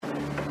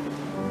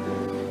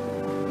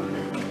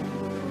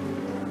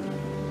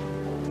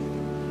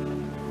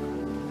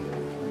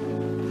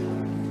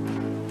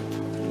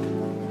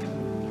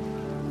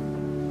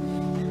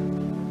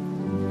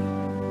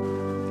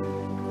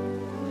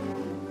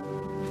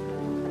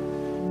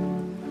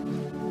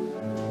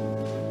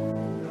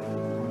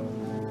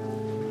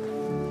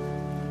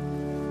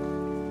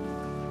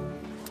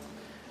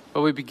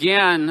Well, we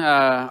began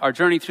our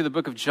journey through the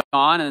book of John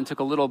and then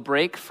took a little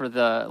break for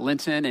the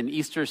Lenten and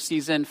Easter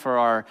season for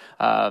our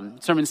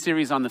sermon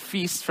series on the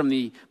feasts from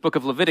the book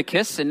of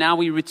Leviticus. And now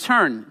we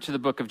return to the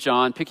book of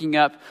John, picking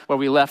up where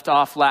we left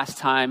off last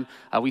time.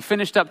 We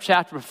finished up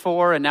chapter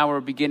 4, and now we're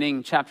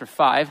beginning chapter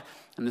 5.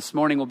 And this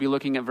morning we'll be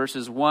looking at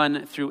verses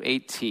 1 through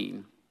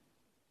 18.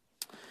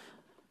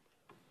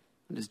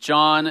 It is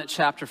John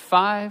chapter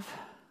 5,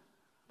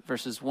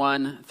 verses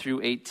 1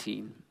 through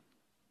 18.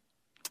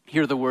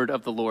 Hear the word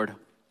of the Lord.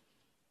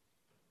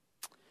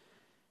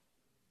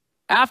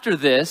 After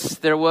this,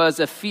 there was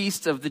a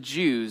feast of the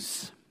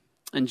Jews,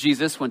 and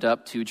Jesus went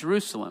up to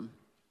Jerusalem.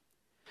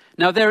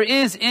 Now there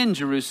is in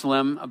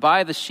Jerusalem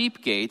by the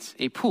sheep gate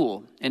a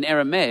pool in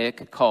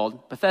Aramaic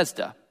called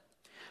Bethesda,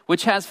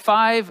 which has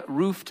 5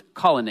 roofed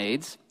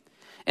colonnades,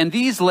 and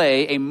these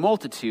lay a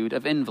multitude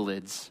of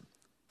invalids,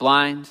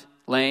 blind,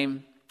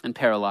 lame, and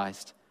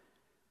paralyzed.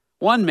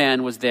 One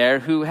man was there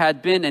who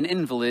had been an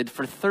invalid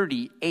for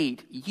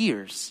 38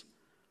 years.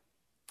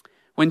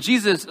 When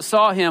Jesus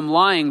saw him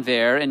lying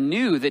there and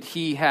knew that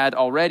he had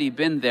already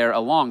been there a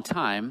long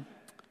time,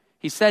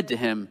 he said to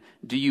him,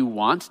 "Do you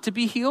want to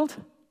be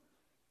healed?"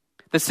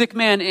 The sick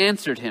man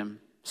answered him,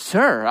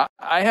 "Sir,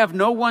 I have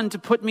no one to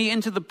put me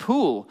into the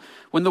pool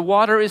when the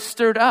water is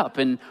stirred up,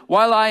 and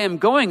while I am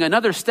going,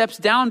 another steps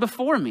down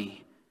before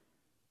me."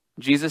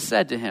 Jesus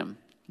said to him,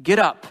 "Get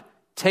up,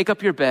 take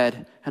up your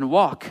bed, and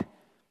walk."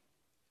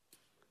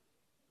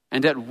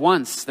 And at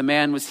once the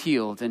man was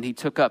healed, and he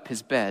took up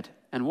his bed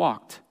and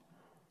walked.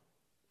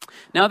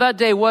 Now that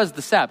day was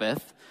the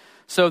Sabbath,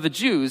 so the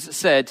Jews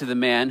said to the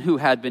man who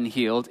had been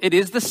healed, "It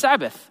is the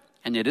Sabbath,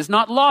 and it is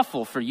not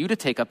lawful for you to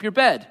take up your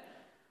bed."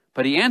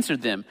 But he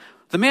answered them,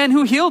 "The man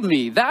who healed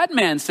me, that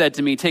man said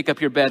to me, 'Take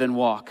up your bed and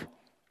walk.'"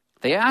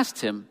 They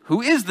asked him,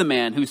 "Who is the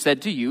man who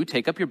said to you,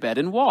 'Take up your bed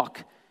and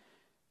walk'?"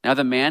 Now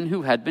the man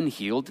who had been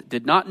healed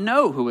did not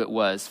know who it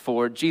was,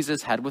 for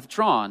Jesus had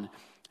withdrawn,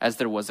 as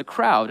there was a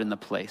crowd in the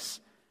place.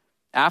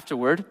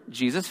 Afterward,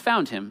 Jesus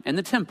found him in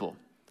the temple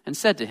and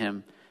said to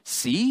him,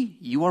 "See,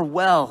 you are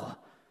well.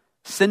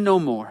 Sin no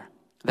more,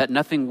 that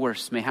nothing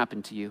worse may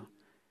happen to you."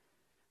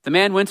 The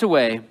man went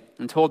away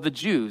and told the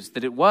Jews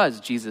that it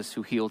was Jesus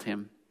who healed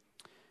him.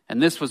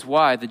 And this was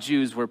why the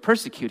Jews were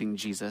persecuting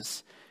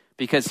Jesus,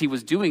 because he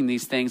was doing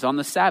these things on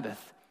the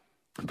Sabbath.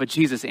 But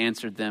Jesus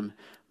answered them,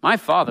 "My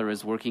Father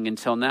is working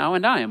until now,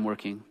 and I am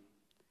working."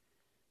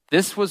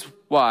 This was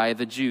why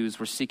the Jews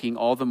were seeking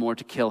all the more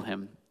to kill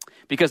him,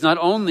 because not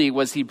only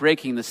was he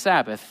breaking the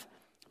Sabbath,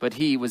 but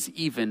he was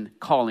even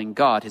calling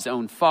God his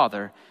own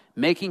Father,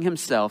 making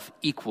himself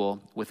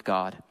equal with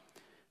God.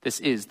 This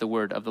is the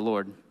word of the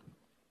Lord.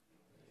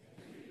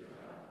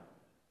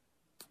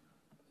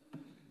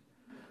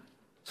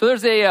 So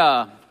there's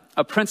a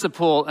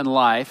principle in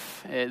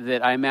life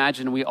that I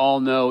imagine we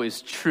all know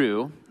is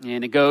true,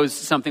 and it goes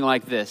something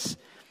like this.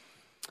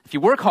 If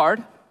you work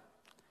hard,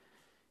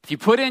 if you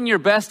put in your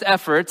best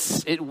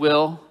efforts, it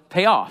will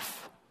pay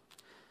off.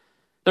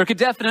 There could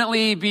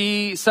definitely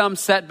be some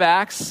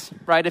setbacks,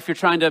 right, if you're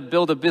trying to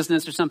build a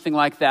business or something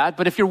like that.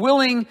 But if you're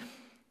willing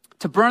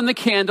to burn the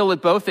candle at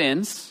both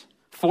ends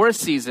for a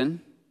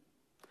season,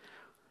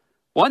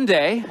 one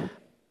day,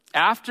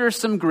 after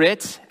some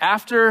grit,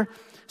 after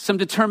some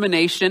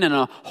determination and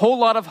a whole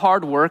lot of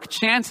hard work,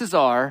 chances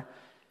are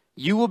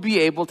you will be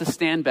able to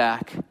stand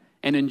back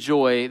and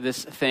enjoy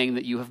this thing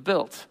that you have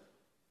built.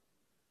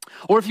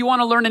 Or if you want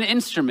to learn an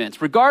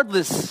instrument,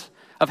 regardless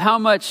of how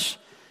much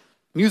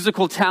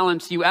musical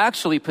talent you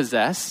actually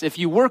possess, if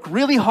you work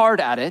really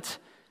hard at it,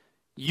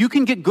 you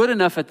can get good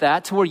enough at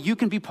that to where you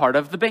can be part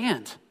of the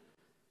band.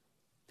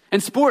 In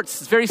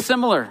sports, it's very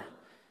similar.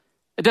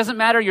 It doesn't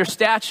matter your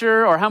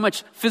stature or how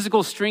much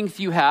physical strength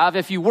you have.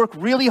 If you work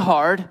really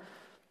hard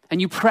and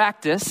you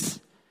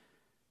practice,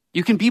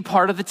 you can be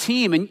part of the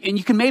team, and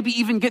you can maybe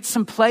even get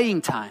some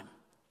playing time.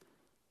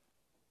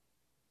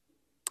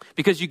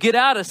 Because you get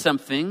out of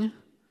something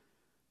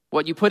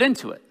what you put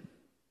into it.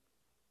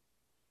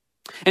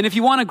 And if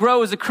you want to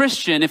grow as a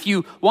Christian, if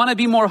you want to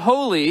be more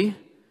holy,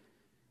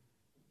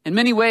 in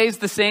many ways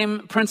the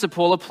same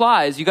principle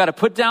applies. You got to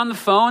put down the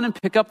phone and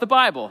pick up the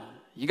Bible.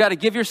 You got to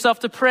give yourself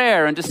to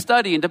prayer and to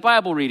study and to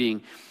Bible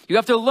reading. You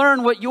have to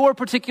learn what your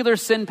particular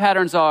sin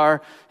patterns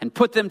are and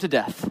put them to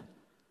death. And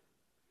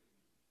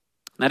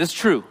that is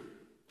true.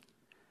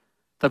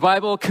 The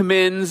Bible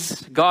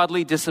commends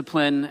godly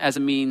discipline as a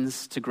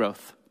means to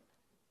growth.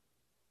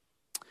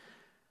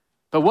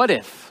 But what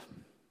if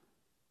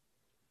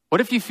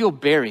you feel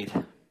buried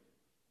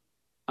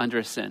under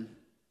a sin?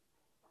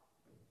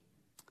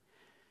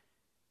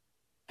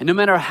 And no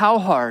matter how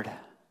hard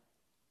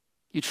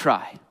you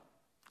try,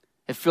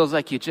 it feels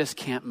like you just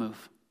can't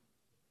move.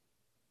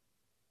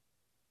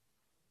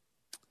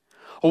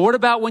 Or what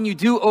about when you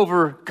do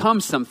overcome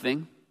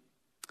something,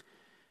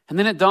 and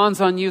then it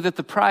dawns on you that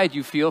the pride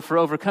you feel for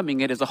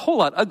overcoming it is a whole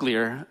lot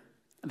uglier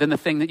than the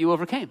thing that you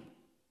overcame?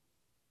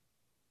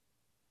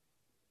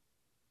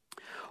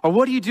 Or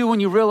what do you do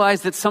when you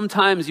realize that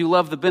sometimes you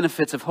love the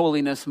benefits of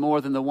holiness more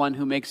than the one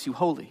who makes you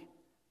holy?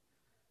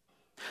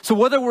 So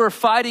whether we're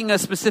fighting a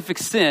specific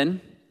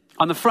sin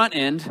on the front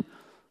end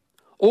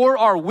or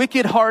our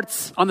wicked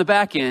hearts on the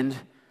back end,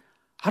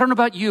 I don't know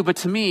about you, but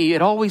to me,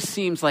 it always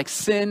seems like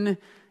sin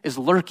is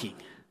lurking.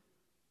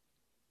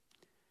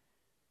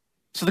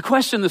 So the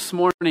question this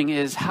morning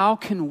is, how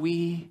can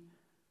we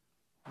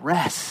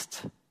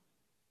rest?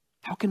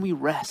 How can we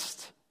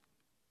rest?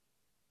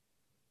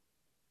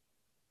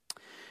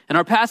 In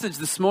our passage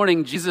this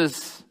morning,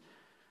 Jesus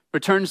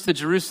returns to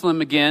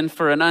Jerusalem again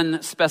for an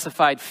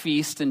unspecified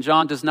feast, and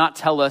John does not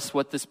tell us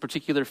what this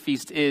particular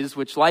feast is,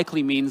 which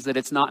likely means that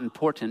it's not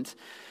important.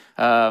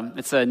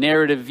 It's a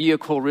narrative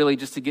vehicle, really,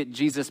 just to get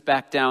Jesus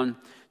back down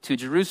to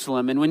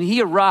Jerusalem. And when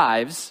he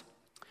arrives,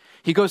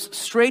 he goes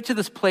straight to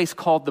this place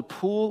called the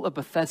Pool of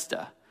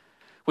Bethesda,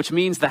 which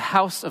means the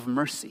house of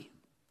mercy.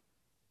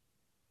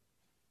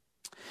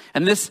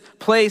 And this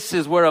place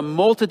is where a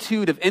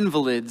multitude of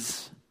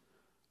invalids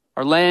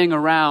are laying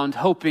around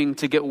hoping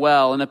to get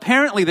well. And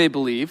apparently they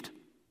believed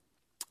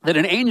that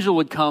an angel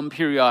would come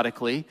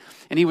periodically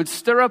and he would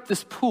stir up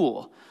this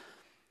pool.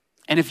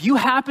 And if you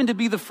happen to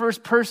be the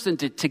first person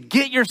to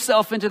get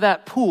yourself into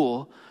that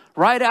pool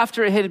right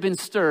after it had been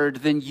stirred,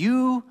 then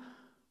you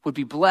would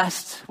be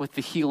blessed with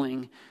the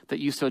healing that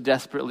you so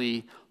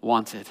desperately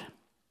wanted.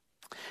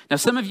 Now,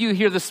 some of you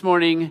here this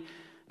morning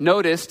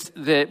noticed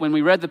that when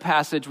we read the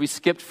passage, we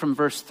skipped from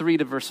verse 3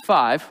 to verse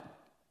 5.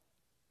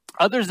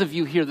 Others of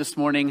you here this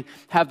morning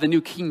have the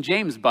New King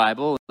James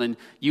Bible, and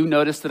you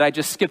noticed that I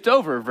just skipped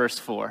over verse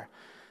 4.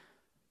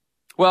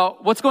 Well,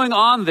 what's going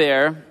on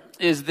there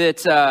is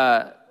that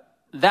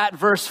that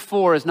verse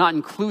 4 is not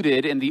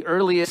included in the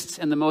earliest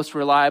and the most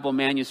reliable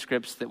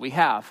manuscripts that we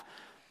have.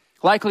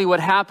 Likely what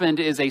happened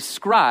is a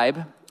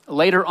scribe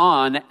later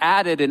on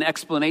added an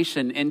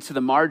explanation into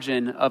the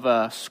margin of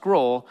a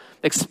scroll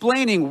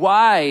explaining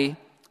why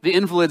the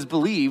invalids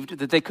believed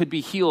that they could be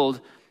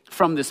healed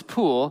from this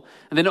pool.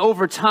 And then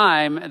over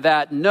time,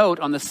 that note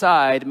on the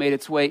side made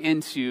its way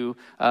into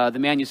the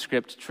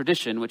manuscript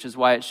tradition, which is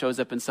why it shows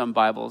up in some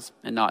Bibles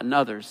and not in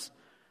others.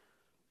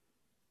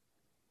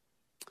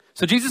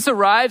 So Jesus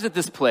arrives at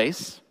this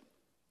place,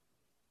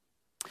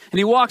 and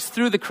he walks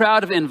through the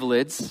crowd of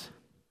invalids.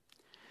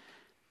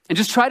 And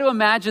just try to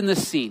imagine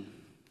this scene.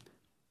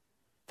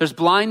 There's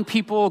blind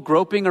people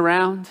groping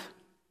around.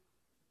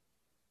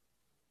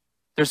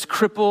 There's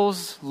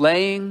cripples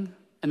laying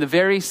in the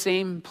very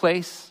same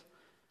place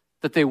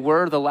that they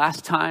were the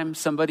last time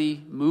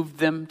somebody moved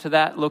them to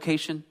that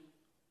location.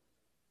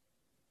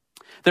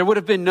 There would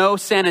have been no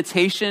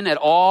sanitation at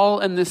all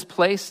in this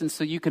place, and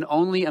so you can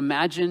only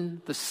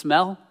imagine the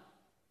smell.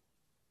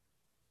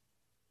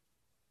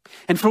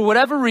 And for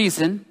whatever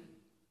reason,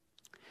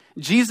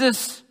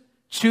 Jesus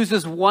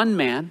chooses one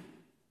man,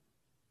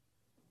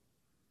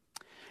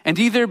 and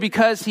either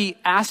because he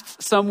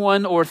asked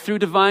someone or through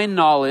divine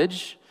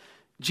knowledge,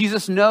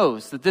 Jesus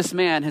knows that this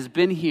man has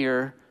been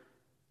here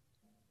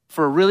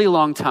for a really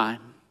long time,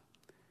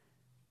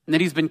 and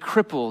that he's been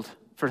crippled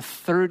for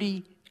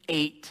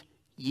 38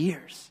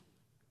 years.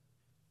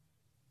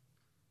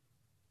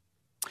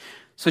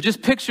 So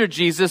just picture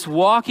Jesus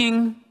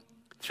walking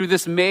through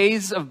this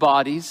maze of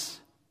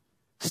bodies,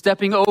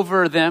 stepping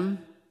over them,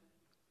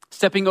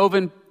 stepping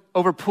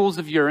over pools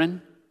of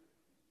urine.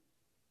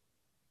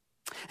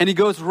 And he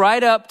goes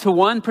right up to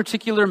one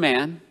particular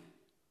man,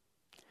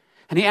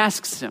 and he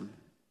asks him,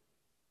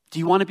 "Do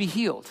you want to be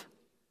healed?"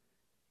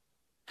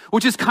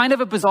 Which is kind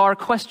of a bizarre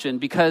question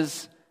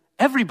because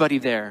everybody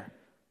there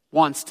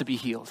wants to be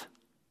healed.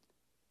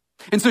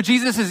 And so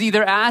Jesus is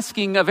either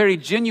asking a very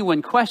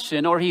genuine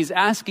question, or he's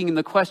asking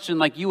the question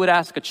like you would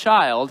ask a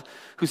child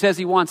who says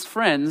he wants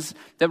friends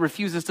that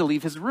refuses to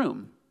leave his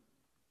room.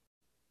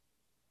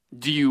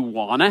 Do you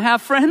want to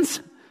have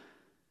friends?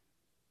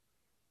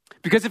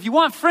 Because if you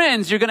want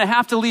friends, you're going to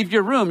have to leave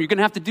your room. You're going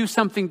to have to do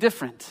something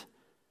different.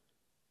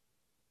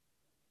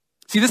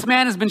 See, this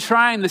man has been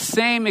trying the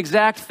same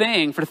exact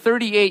thing for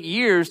 38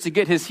 years to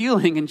get his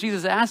healing, and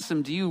Jesus asks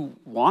him, "Do you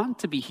want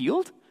to be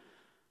healed?"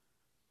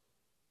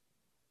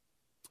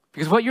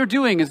 Because what you're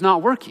doing is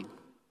not working.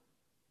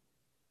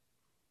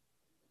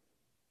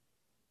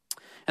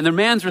 And the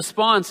man's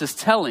response is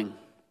telling.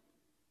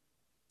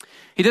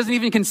 He doesn't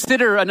even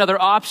consider another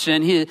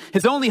option.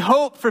 His only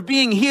hope for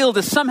being healed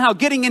is somehow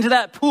getting into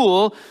that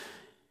pool,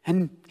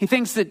 and he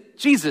thinks that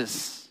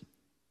Jesus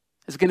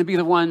is going to be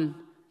the one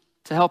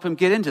to help him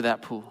get into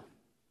that pool.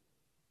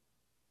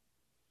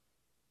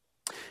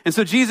 And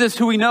so Jesus,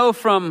 who we know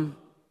from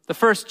the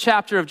first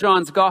chapter of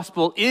John's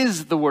gospel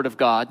is the Word of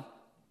God,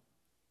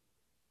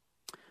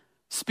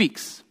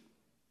 speaks.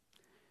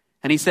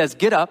 And he says,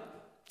 "Get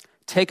up,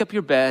 take up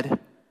your bed,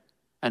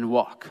 and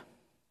walk."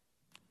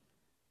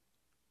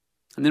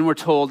 And then we're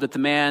told that the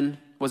man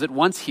was at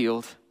once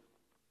healed,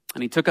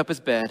 and he took up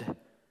his bed,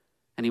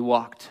 and he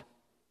walked.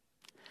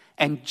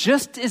 And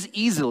just as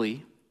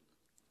easily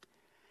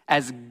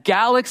as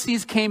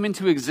galaxies came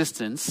into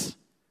existence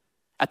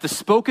at the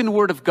spoken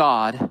word of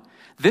God,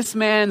 this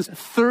man's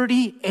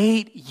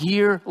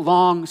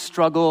 38-year-long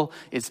struggle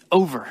is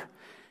over.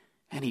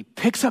 And he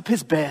picks up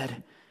his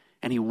bed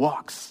and he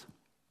walks.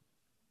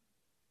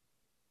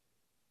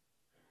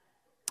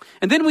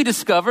 And then we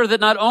discover that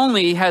not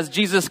only has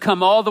Jesus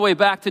come all the way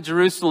back to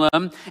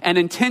Jerusalem and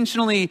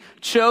intentionally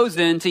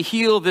chosen to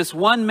heal this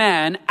one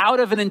man out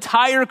of an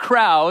entire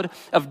crowd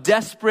of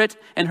desperate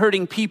and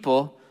hurting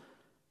people,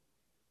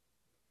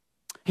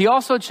 he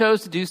also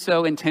chose to do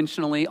so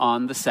intentionally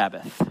on the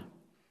Sabbath.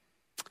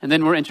 And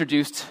then we're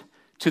introduced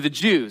to the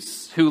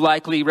Jews, who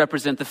likely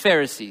represent the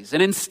Pharisees.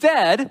 And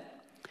instead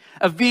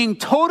of being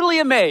totally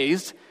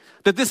amazed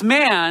that this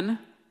man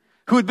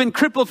who had been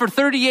crippled for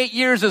 38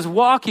 years is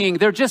walking,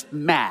 they're just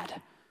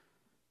mad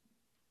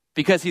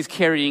because he's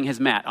carrying his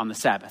mat on the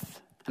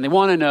Sabbath. And they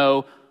want to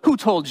know, who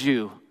told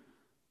you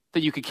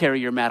that you could carry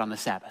your mat on the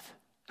Sabbath?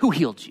 Who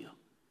healed you?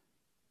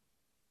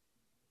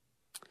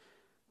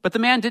 But the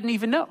man didn't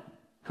even know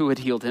who had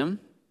healed him,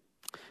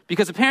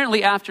 because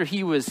apparently after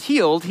he was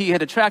healed, he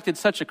had attracted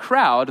such a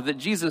crowd that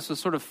Jesus was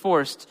sort of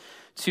forced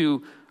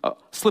to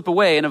slip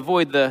away and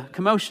avoid the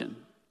commotion.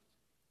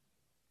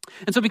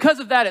 And so because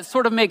of that, it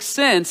sort of makes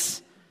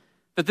sense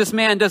that this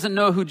man doesn't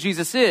know who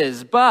Jesus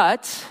is.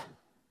 But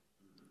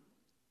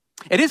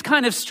it is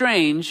kind of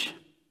strange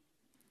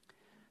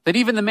that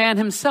even the man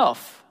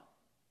himself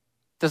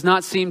does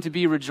not seem to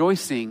be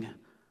rejoicing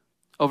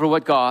over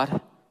what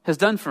God has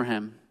done for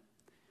him.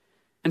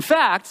 In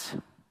fact,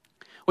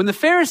 when the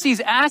Pharisees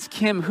ask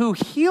him who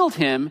healed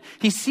him,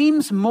 he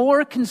seems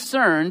more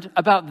concerned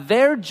about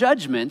their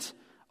judgment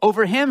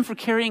over him for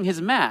carrying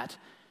his mat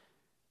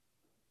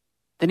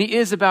than he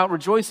is about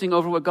rejoicing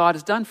over what God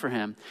has done for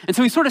him. And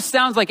so he sort of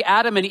sounds like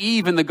Adam and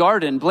Eve in the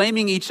garden,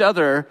 blaming each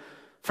other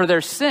for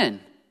their sin.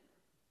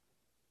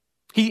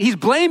 He's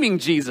blaming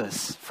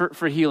Jesus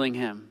for healing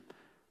him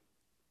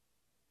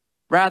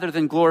rather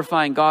than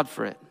glorifying God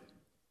for it.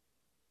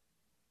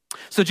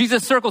 So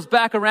Jesus circles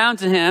back around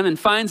to him and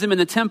finds him in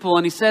the temple,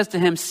 and he says to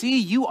him, "See,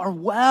 you are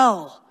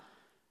well.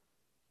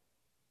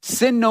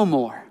 Sin no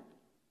more,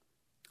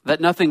 that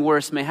nothing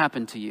worse may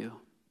happen to you."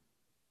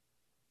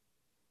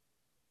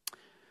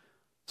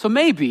 So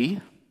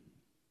maybe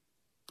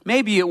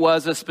it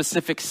was a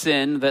specific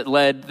sin that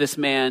led this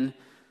man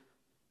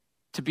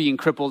to being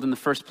crippled in the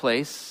first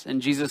place,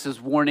 and Jesus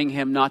is warning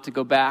him not to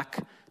go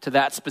back to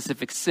that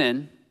specific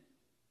sin.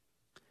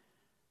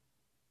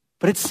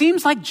 But it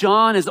seems like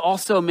John is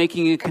also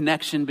making a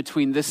connection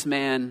between this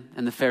man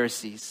and the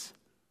Pharisees.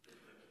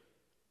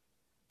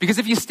 Because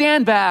if you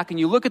stand back and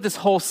you look at this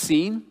whole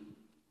scene,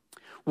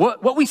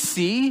 what we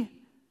see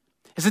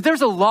is that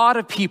there's a lot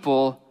of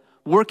people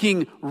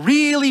working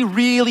really,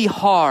 really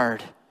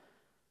hard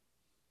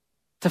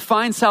to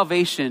find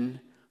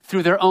salvation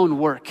through their own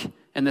work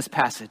in this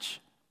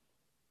passage.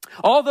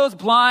 All those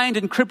blind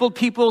and crippled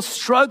people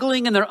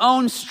struggling in their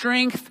own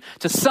strength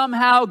to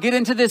somehow get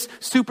into this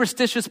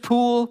superstitious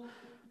pool.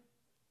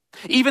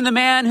 Even the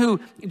man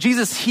who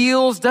Jesus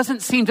heals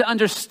doesn't seem to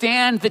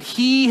understand that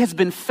he has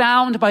been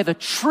found by the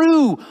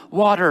true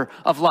water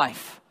of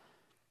life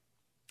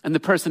in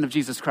the person of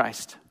Jesus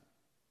Christ.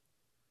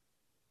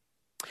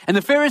 And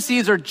the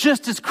Pharisees are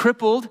just as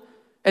crippled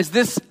as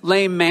this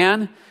lame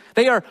man.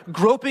 They are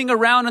groping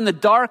around in the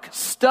dark,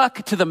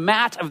 stuck to the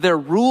mat of their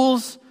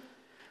rules.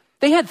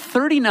 They had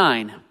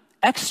 39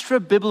 extra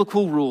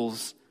biblical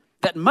rules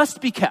that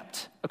must be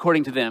kept,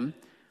 according to them,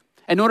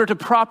 in order to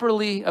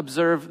properly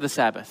observe the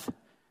Sabbath.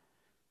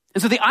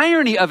 And so the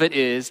irony of it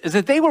is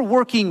that they were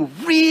working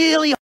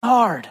really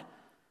hard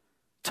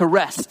to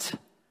rest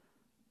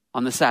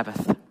on the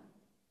Sabbath.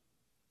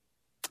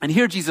 And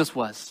here Jesus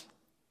was,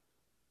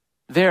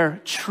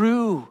 their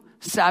true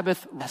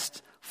Sabbath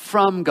rest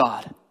from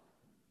God.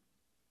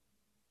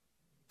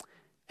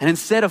 And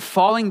instead of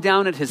falling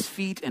down at his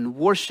feet in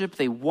worship,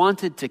 they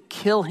wanted to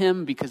kill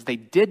him because they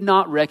did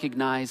not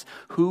recognize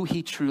who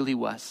he truly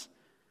was.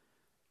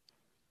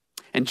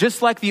 And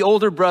just like the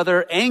older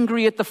brother,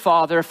 angry at the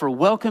father for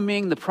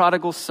welcoming the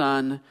prodigal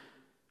son,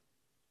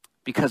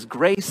 because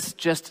grace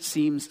just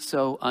seems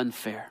so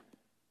unfair.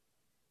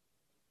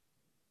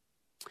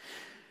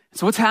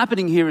 So what's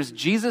happening here is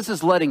Jesus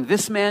is letting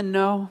this man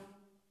know,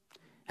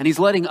 and he's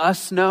letting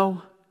us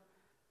know,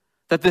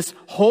 that this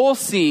whole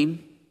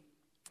scene,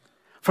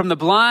 from the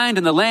blind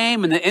and the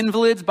lame and the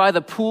invalids by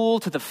the pool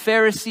to the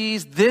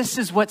Pharisees, this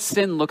is what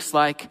sin looks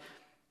like.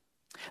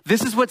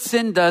 This is what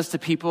sin does to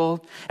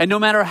people. And no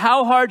matter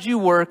how hard you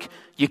work,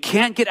 you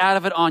can't get out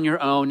of it on your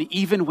own,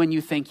 even when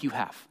you think you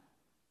have.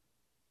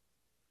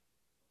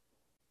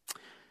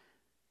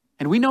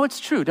 And we know it's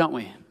true, don't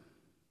we?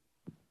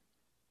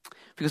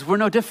 Because we're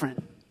no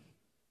different.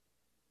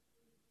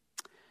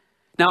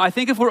 Now, I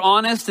think if we're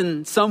honest,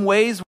 in some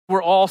ways,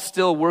 we're all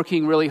still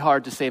working really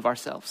hard to save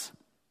ourselves.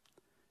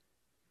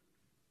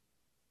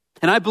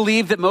 And I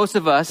believe that most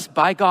of us,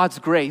 by God's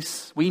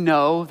grace, we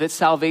know that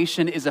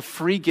salvation is a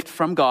free gift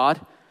from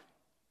God.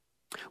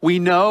 We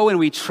know and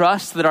we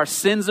trust that our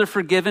sins are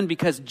forgiven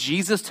because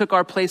Jesus took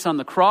our place on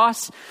the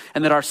cross,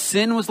 and that our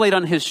sin was laid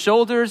on his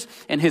shoulders,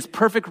 and his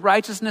perfect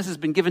righteousness has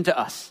been given to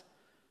us.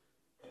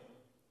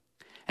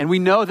 And we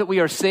know that we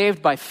are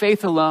saved by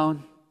faith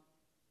alone,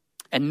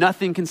 and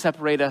nothing can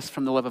separate us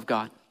from the love of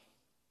God.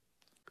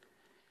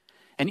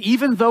 And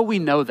even though we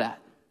know that,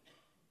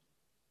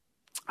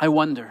 I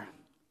wonder,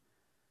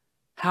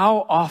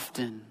 How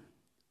often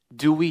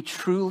do we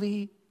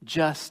truly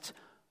just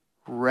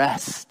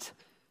rest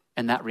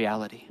in that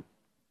reality?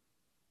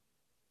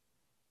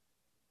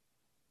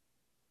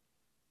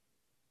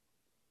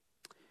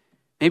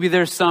 Maybe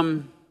there's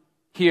some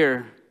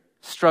here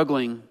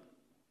struggling.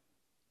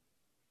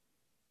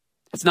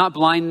 It's not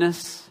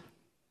blindness.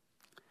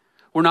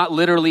 We're not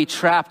literally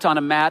trapped on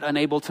a mat,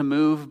 unable to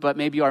move, but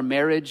maybe our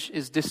marriage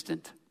is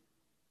distant.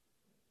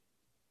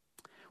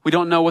 We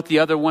don't know what the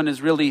other one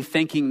is really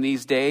thinking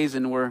these days,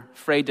 and we're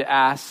afraid to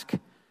ask. And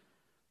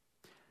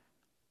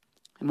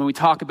when we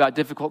talk about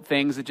difficult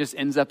things, it just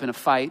ends up in a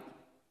fight.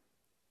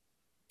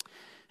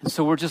 And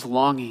so we're just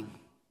longing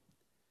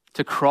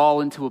to crawl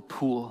into a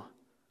pool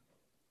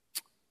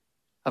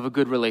of a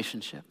good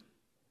relationship.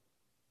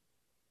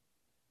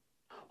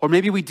 Or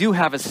maybe we do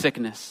have a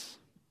sickness.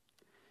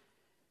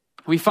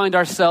 We find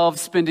ourselves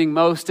spending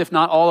most, if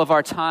not all of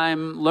our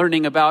time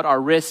learning about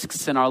our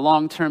risks and our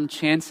long-term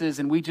chances,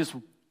 and we just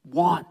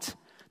want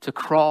to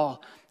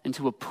crawl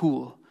into a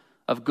pool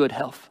of good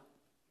health.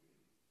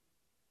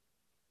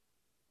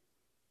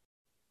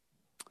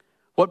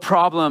 What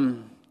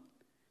problem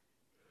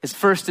is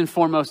first and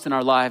foremost in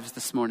our lives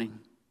this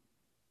morning?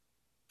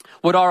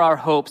 What are our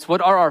hopes?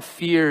 What are our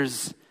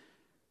fears?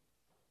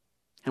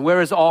 And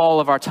where is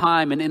all of our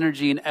time and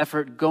energy and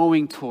effort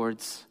going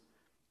towards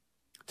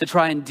to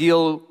try and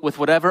deal with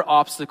whatever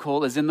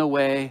obstacle is in the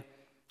way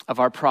of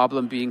our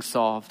problem being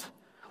solved?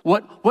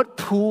 What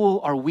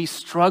pool are we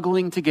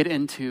struggling to get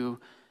into,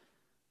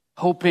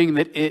 hoping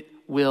that it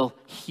will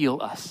heal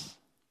us?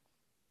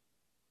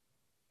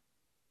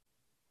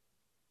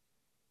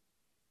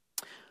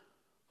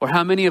 Or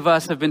how many of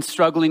us have been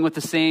struggling with the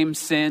same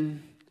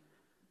sin,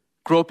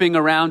 groping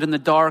around in the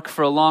dark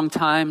for a long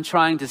time,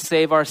 trying to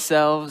save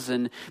ourselves,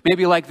 and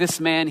maybe like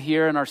this man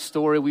here in our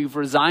story, we've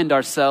resigned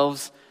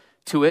ourselves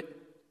to it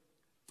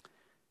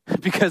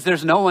because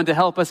there's no one to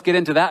help us get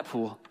into that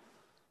pool.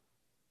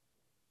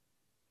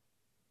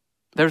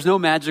 There's no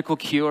magical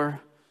cure.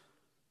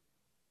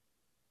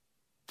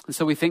 And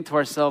so we think to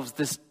ourselves,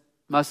 this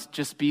must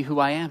just be who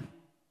I am.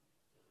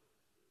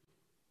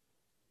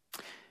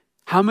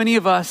 How many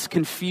of us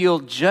can feel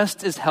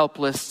just as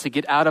helpless to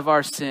get out of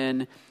our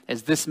sin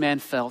as this man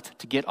felt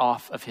to get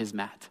off of his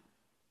mat?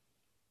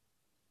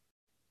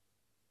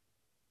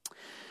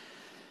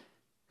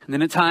 And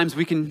then at times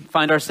we can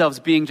find ourselves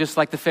being just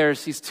like the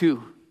Pharisees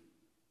too.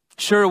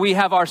 Sure, we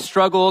have our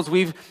struggles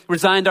we've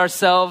resigned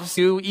ourselves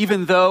to,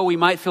 even though we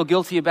might feel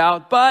guilty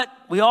about, but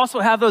we also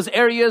have those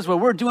areas where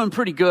we're doing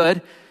pretty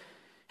good.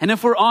 And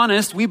if we're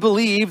honest, we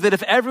believe that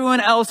if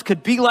everyone else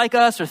could be like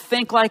us or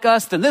think like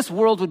us, then this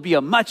world would be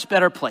a much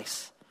better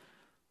place.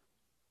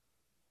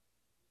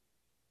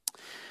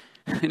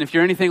 And if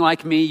you're anything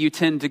like me, you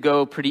tend to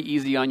go pretty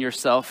easy on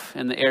yourself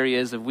in the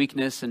areas of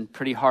weakness and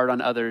pretty hard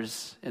on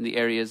others in the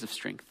areas of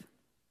strength.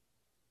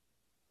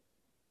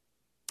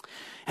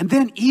 And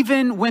then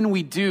even when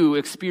we do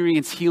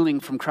experience healing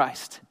from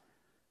Christ,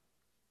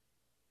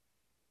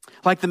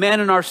 like the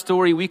man in our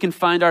story, we can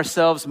find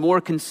ourselves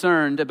more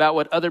concerned about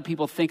what other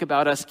people think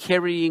about us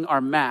carrying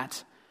our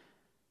mat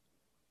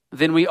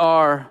than we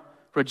are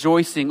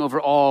rejoicing over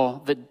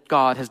all that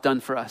God has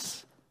done for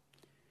us.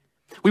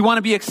 We want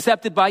to be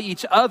accepted by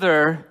each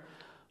other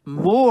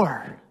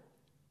more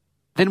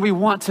than we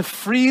want to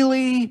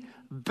freely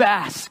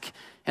bask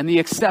in the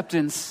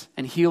acceptance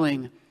and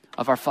healing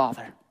of our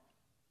Father.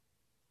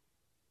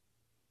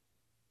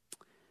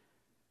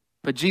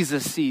 But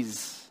Jesus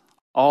sees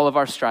all of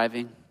our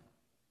striving.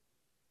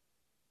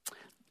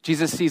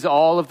 Jesus sees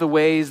all of the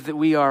ways that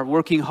we are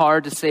working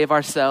hard to save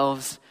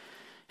ourselves.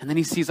 And then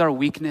he sees our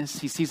weakness.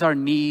 He sees our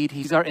need.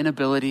 He sees our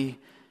inability.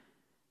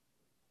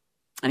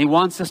 And he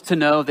wants us to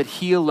know that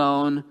he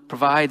alone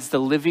provides the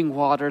living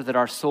water that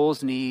our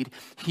souls need.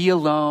 He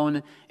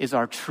alone is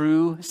our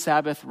true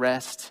Sabbath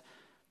rest.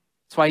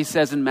 That's why he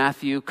says in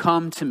Matthew,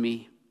 "Come to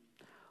me,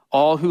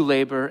 all who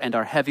labor and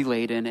are heavy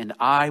laden, and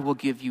I will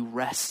give you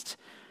rest.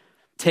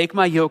 Take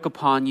my yoke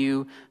upon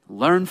you,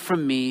 learn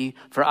from me,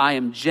 for I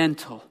am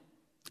gentle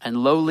and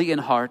lowly in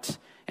heart,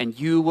 and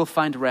you will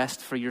find rest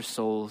for your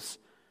souls.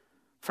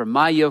 For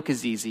my yoke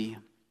is easy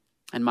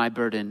and my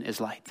burden is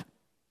light."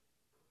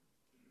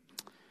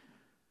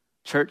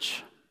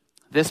 Church,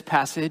 this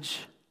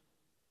passage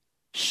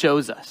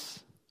shows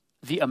us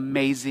the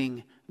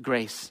amazing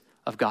grace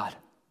of God.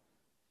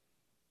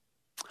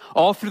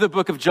 All through the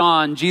book of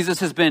John, Jesus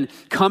has been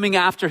coming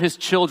after his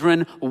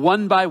children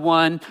one by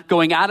one,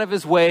 going out of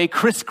his way,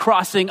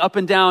 crisscrossing up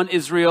and down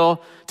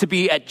Israel to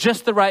be at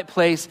just the right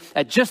place,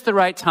 at just the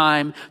right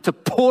time, to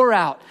pour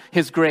out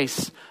his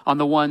grace on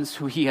the ones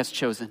who he has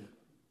chosen.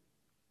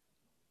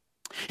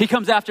 He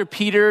comes after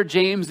Peter,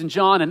 James, and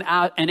John,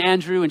 and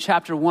Andrew in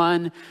chapter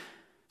 1,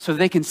 so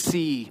they can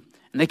see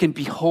and they can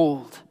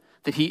behold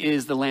that he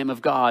is the Lamb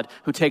of God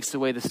who takes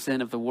away the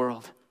sin of the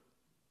world.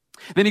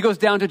 Then he goes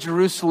down to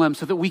Jerusalem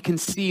so that we can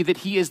see that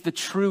he is the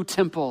true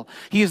temple.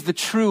 He is the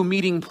true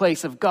meeting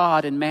place of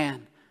God and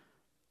man.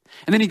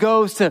 And then he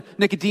goes to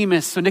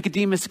Nicodemus so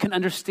Nicodemus can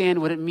understand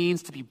what it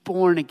means to be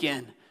born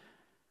again.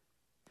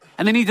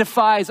 And then he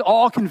defies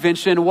all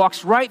convention,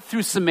 walks right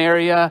through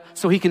Samaria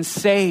so he can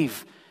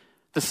save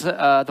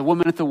the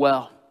woman at the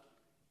well.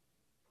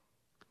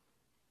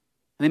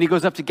 And then he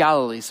goes up to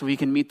Galilee so he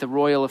can meet the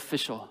royal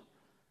official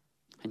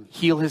and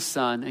heal his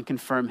son and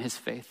confirm his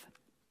faith.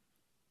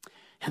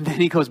 And then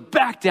he goes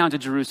back down to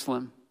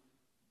Jerusalem,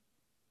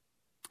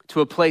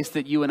 to a place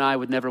that you and I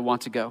would never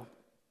want to go.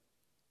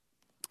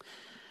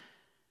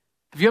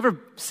 Have you ever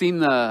seen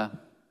the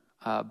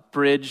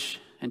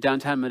bridge in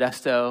downtown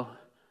Modesto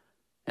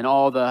and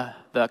all the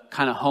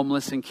kind of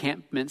homeless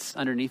encampments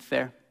underneath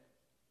there?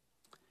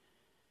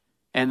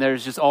 And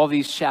there's just all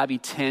these shabby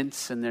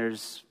tents, and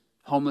there's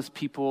homeless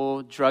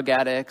people, drug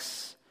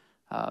addicts,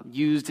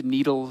 used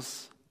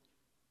needles.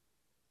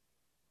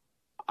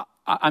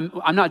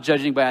 I'm not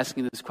judging by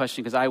asking this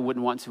question because I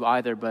wouldn't want to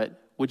either, but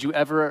would you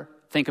ever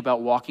think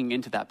about walking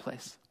into that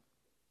place?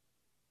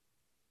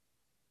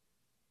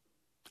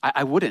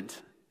 I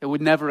wouldn't. It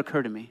would never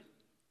occur to me.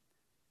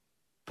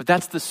 But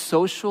that's the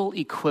social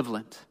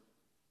equivalent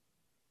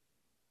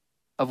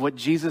of what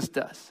Jesus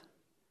does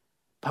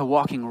by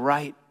walking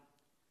right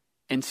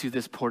into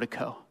this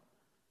portico.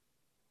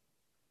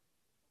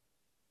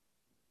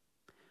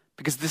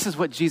 Because this is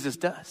what Jesus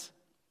does.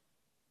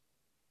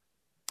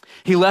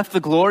 He left the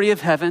glory of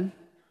heaven,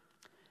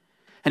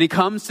 and he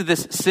comes to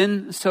this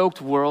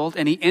sin-soaked world,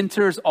 and he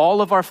enters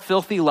all of our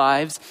filthy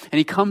lives, and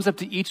he comes up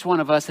to each one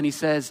of us and he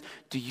says,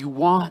 do you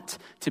want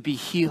to be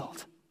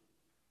healed?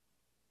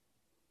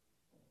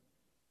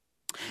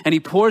 And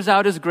he pours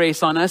out his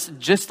grace on us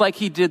just like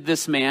he did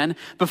this man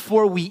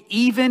before we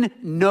even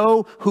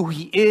know who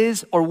he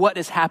is or what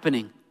is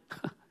happening.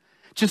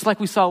 Just like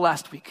we saw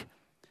last week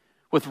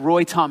with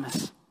Roy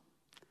Thomas.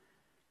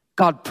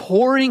 God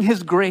pouring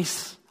his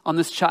grace on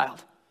this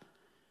child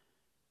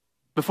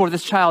before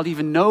this child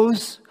even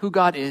knows who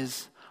God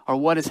is or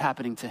what is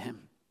happening to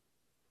him.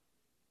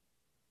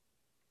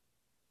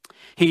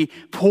 He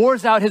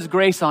pours out his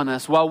grace on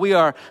us while we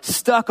are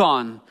stuck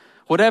on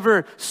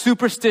whatever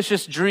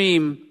superstitious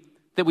dream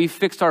that we've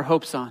fixed our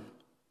hopes on.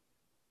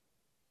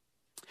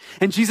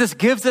 And Jesus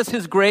gives us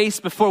his grace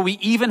before we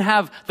even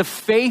have the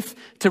faith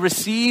to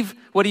receive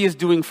what he is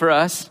doing for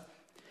us.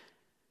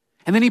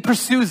 And then he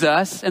pursues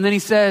us, and then he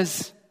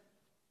says,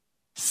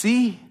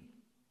 see,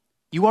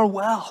 you are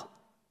well.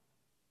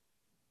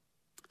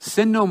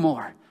 Sin no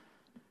more,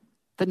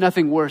 that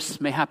nothing worse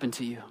may happen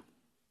to you.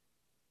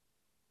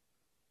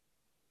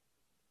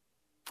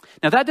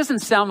 Now that doesn't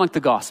sound like the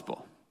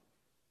gospel.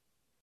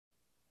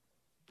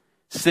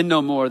 Sin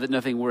no more, that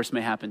nothing worse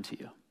may happen to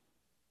you.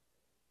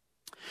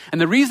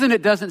 And the reason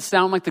it doesn't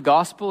sound like the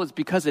gospel is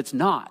because it's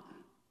not.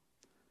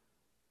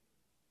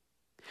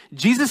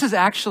 Jesus is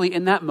actually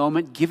in that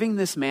moment giving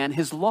this man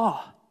his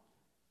law.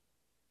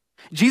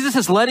 Jesus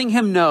is letting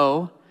him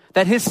know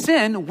that his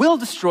sin will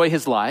destroy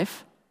his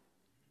life.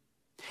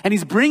 And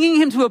he's bringing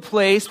him to a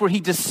place where he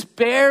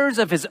despairs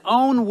of his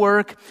own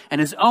work and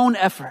his own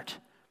effort,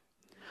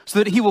 so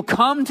that he will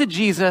come to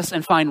Jesus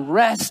and find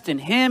rest in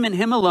him and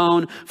him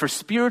alone for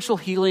spiritual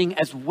healing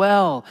as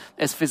well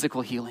as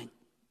physical healing.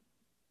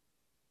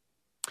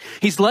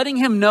 He's letting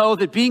him know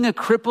that being a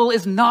cripple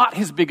is not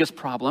his biggest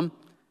problem.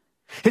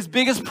 His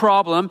biggest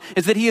problem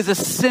is that he is a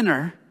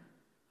sinner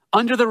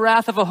under the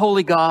wrath of a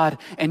holy God,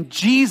 and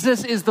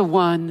Jesus is the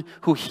one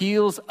who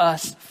heals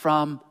us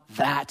from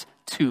that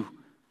too.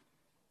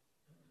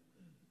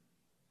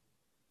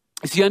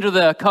 You see, under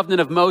the covenant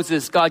of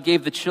Moses, God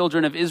gave the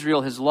children of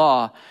Israel his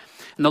law.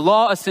 And the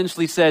law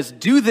essentially says,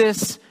 do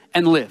this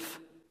and live.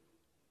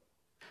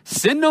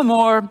 Sin no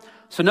more,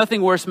 so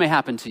nothing worse may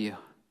happen to you.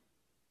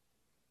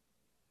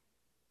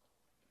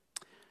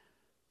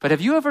 But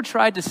have you ever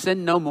tried to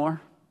sin no more?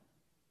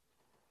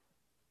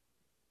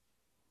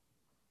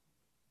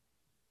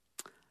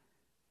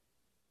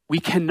 We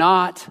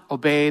cannot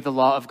obey the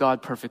law of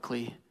God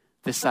perfectly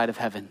this side of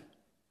heaven.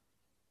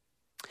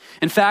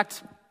 In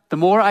fact, the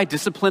more I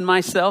discipline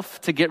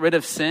myself to get rid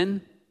of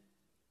sin,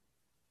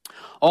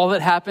 all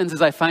that happens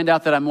is I find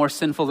out that I'm more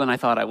sinful than I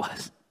thought I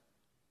was.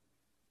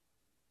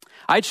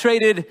 I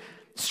traded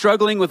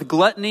struggling with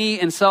gluttony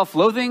and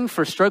self-loathing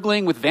for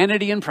struggling with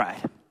vanity and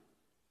pride.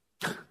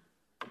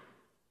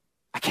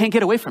 I can't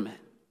get away from it.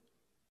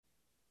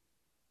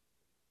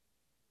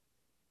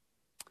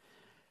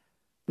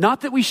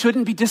 Not that we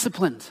shouldn't be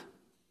disciplined,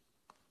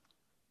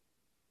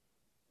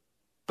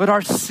 but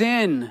our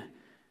sin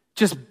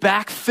just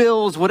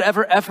backfills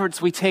whatever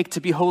efforts we take to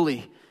be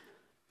holy.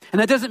 And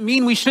that doesn't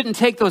mean we shouldn't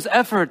take those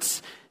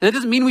efforts. That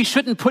doesn't mean we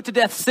shouldn't put to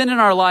death sin in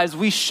our lives.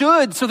 We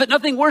should, so that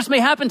nothing worse may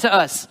happen to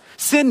us.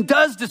 Sin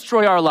does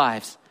destroy our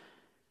lives.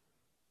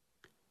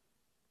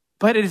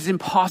 But it is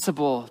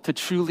impossible to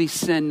truly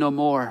sin no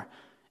more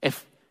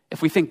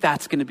if we think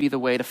that's going to be the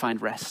way to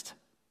find rest.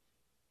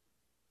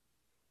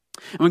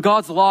 And when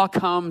God's law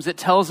comes, it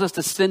tells us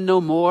to sin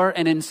no more,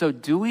 and in so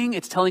doing,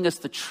 it's telling us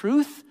the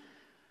truth,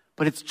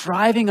 but it's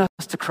driving us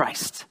to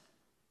Christ.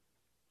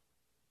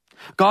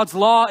 God's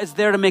law is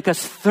there to make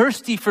us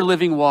thirsty for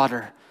living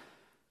water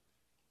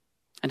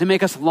and to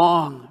make us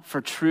long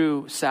for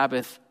true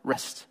Sabbath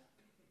rest.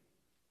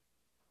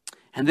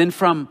 And then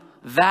from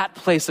that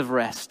place of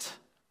rest,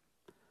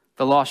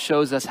 the law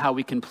shows us how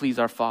we can please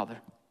our Father.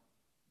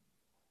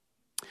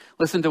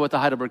 Listen to what the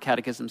Heidelberg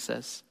Catechism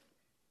says.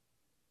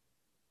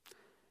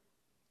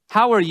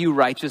 How are you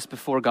righteous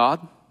before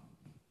God?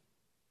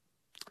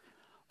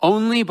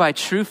 Only by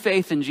true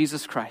faith in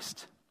Jesus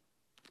Christ.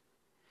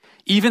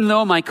 Even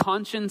though my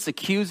conscience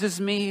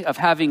accuses me of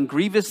having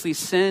grievously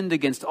sinned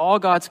against all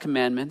God's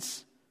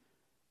commandments,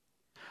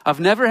 of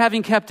never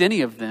having kept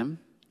any of them,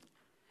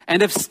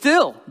 and of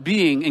still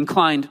being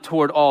inclined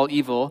toward all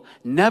evil,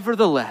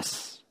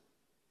 nevertheless,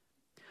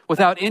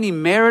 without any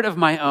merit of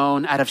my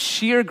own, out of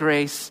sheer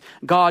grace,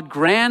 God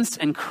grants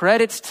and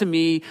credits to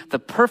me the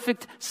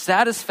perfect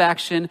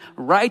satisfaction,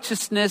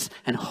 righteousness,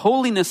 and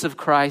holiness of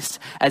Christ,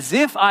 as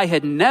if I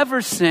had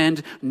never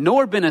sinned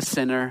nor been a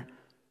sinner,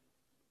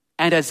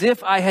 and as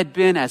if I had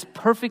been as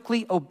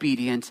perfectly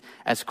obedient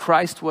as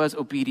Christ was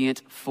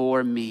obedient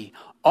for me.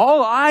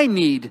 All I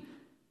need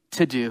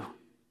to do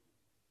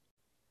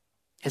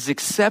is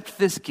accept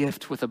this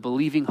gift with a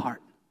believing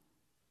heart.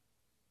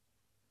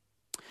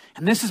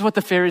 And this is what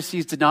the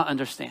Pharisees did not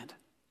understand.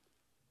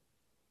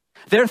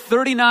 Their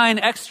 39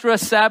 extra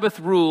Sabbath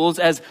rules,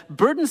 as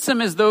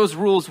burdensome as those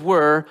rules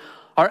were,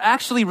 are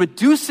actually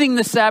reducing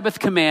the Sabbath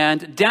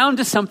command down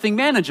to something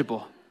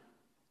manageable.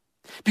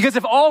 Because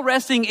if all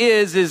resting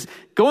is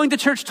going to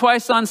church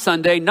twice on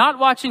Sunday, not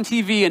watching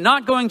TV, and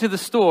not going to the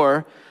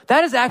store,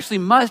 that is actually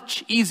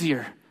much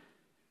easier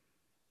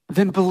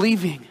than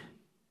believing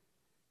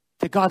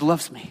that God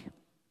loves me.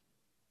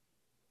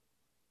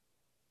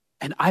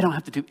 And I don't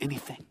have to do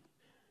anything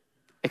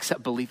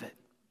except believe it.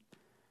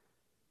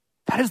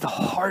 That is the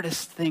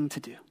hardest thing to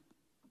do.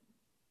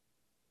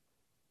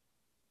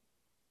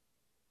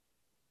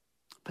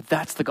 But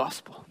that's the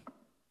gospel.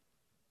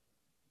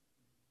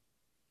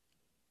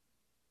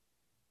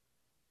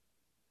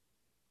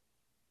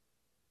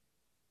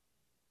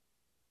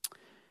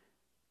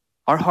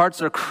 Our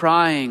hearts are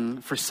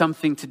crying for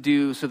something to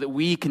do so that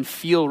we can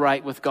feel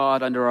right with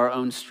God under our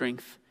own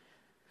strength.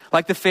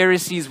 Like the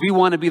Pharisees, we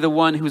want to be the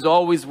one who's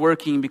always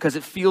working because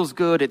it feels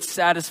good, it's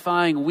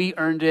satisfying, we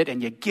earned it,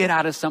 and you get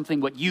out of something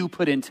what you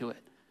put into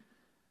it.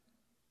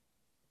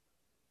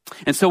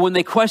 And so when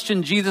they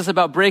question Jesus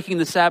about breaking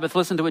the Sabbath,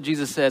 listen to what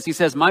Jesus says. He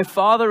says, my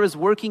Father is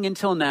working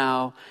until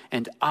now,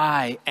 and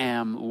I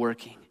am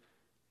working.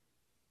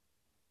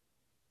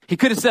 He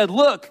could have said,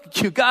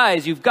 look, you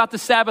guys, you've got the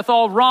Sabbath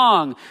all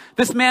wrong.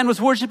 This man was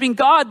worshiping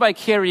God by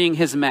carrying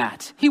his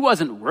mat. He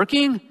wasn't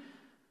working.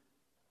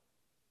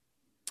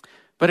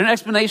 But an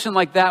explanation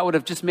like that would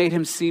have just made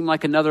him seem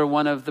like another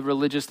one of the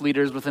religious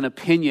leaders with an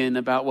opinion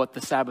about what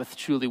the Sabbath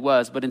truly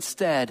was. But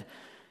instead,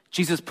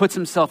 Jesus puts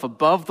himself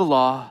above the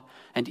law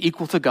and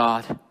equal to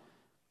God.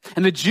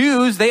 And the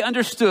Jews, they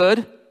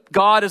understood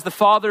God as the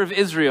Father of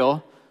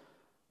Israel.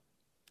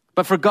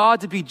 But for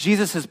God to be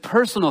Jesus'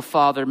 personal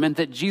Father meant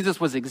that Jesus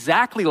was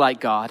exactly like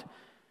God,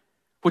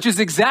 which is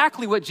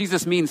exactly what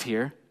Jesus means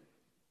here.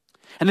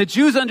 And the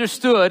Jews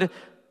understood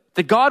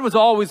that God was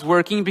always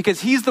working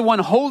because he's the one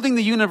holding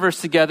the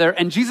universe together.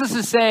 And Jesus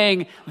is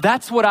saying,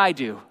 that's what I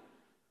do.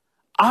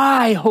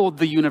 I hold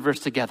the universe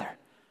together.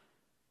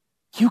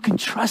 You can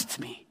trust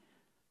me.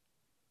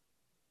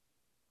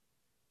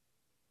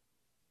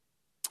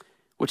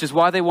 Which is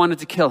why they wanted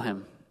to kill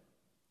him.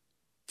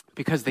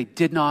 Because they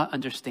did not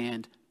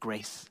understand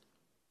grace.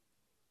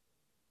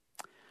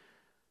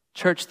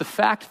 Church, the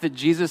fact that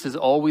Jesus is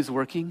always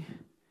working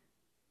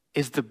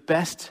is the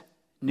best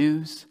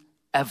news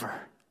ever.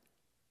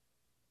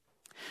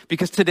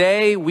 Because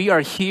today we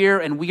are here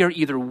and we are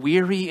either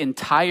weary and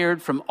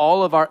tired from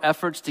all of our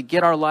efforts to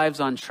get our lives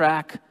on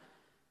track,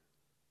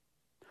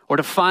 or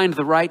to find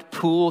the right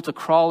pool to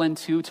crawl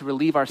into to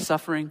relieve our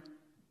suffering,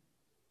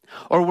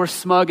 or we're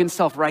smug and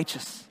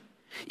self-righteous.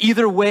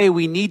 Either way,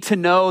 we need to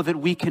know that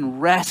we can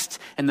rest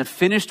in the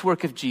finished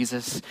work of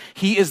Jesus.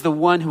 He is the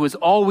one who is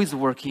always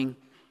working.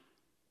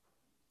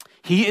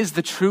 He is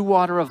the true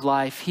water of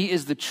life. He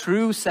is the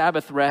true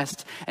Sabbath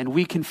rest, and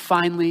we can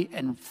finally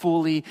and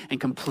fully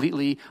and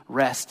completely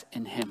rest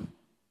in him.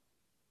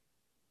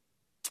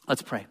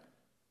 Let's pray.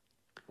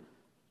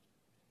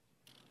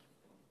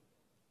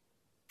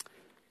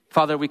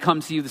 Father, we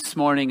come to you this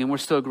morning, and we're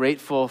so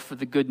grateful for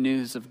the good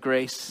news of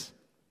grace.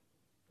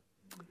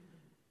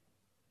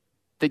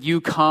 That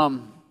you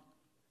come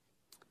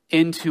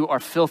into our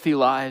filthy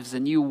lives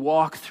and you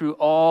walk through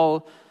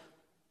all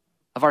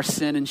of our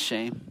sin and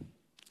shame.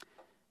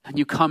 And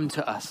you come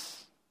to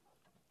us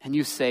and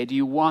you say, do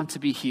you want to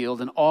be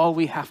healed? And all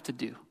we have to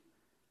do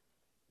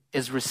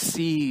is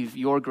receive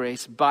your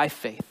grace by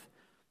faith,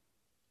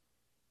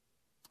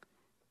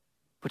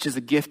 which is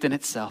a gift in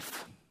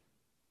itself.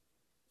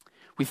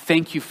 We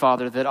thank you,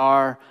 Father, that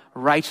our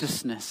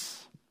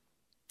righteousness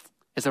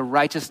is a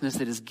righteousness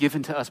that is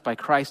given to us by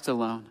Christ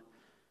alone.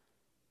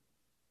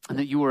 And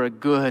that you are a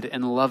good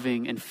and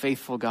loving and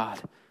faithful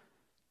God.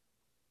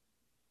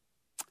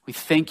 We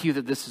thank you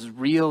that this is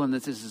real and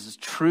that this is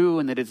true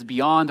and that it's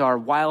beyond our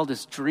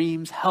wildest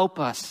dreams. Help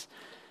us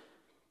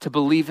to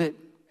believe it.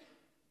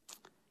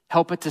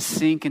 Help it to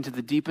sink into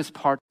the deepest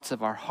parts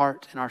of our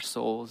heart and our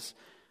souls.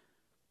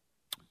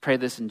 Pray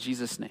this in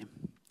Jesus' name.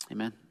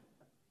 Amen.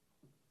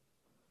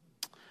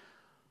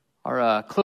 Our